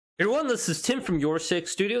Everyone, this is Tim from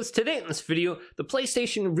YourSixStudios. Today in this video, the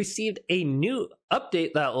PlayStation received a new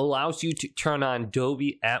update that allows you to turn on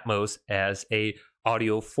Dolby Atmos as a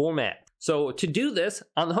audio format. So to do this,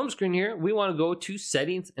 on the home screen here, we want to go to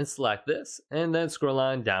Settings and select this, and then scroll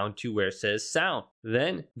on down to where it says Sound.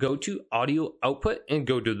 Then go to Audio Output and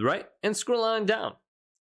go to the right and scroll on down.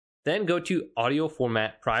 Then go to Audio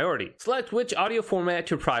Format Priority. Select which audio format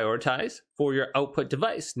to prioritize for your output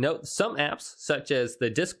device. Note some apps, such as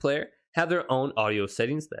the disc player, have their own audio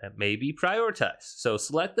settings that may be prioritized. So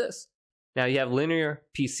select this. Now you have linear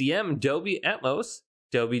PCM, Dolby Atmos,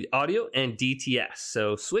 Dolby Audio, and DTS.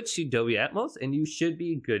 So switch to Dolby Atmos and you should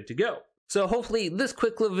be good to go. So hopefully this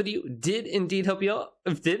quick little video did indeed help you out.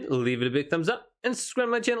 If it did, leave it a big thumbs up and subscribe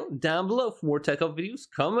to my channel down below for more tech help videos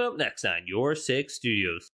coming up next on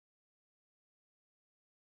YourSixGaming.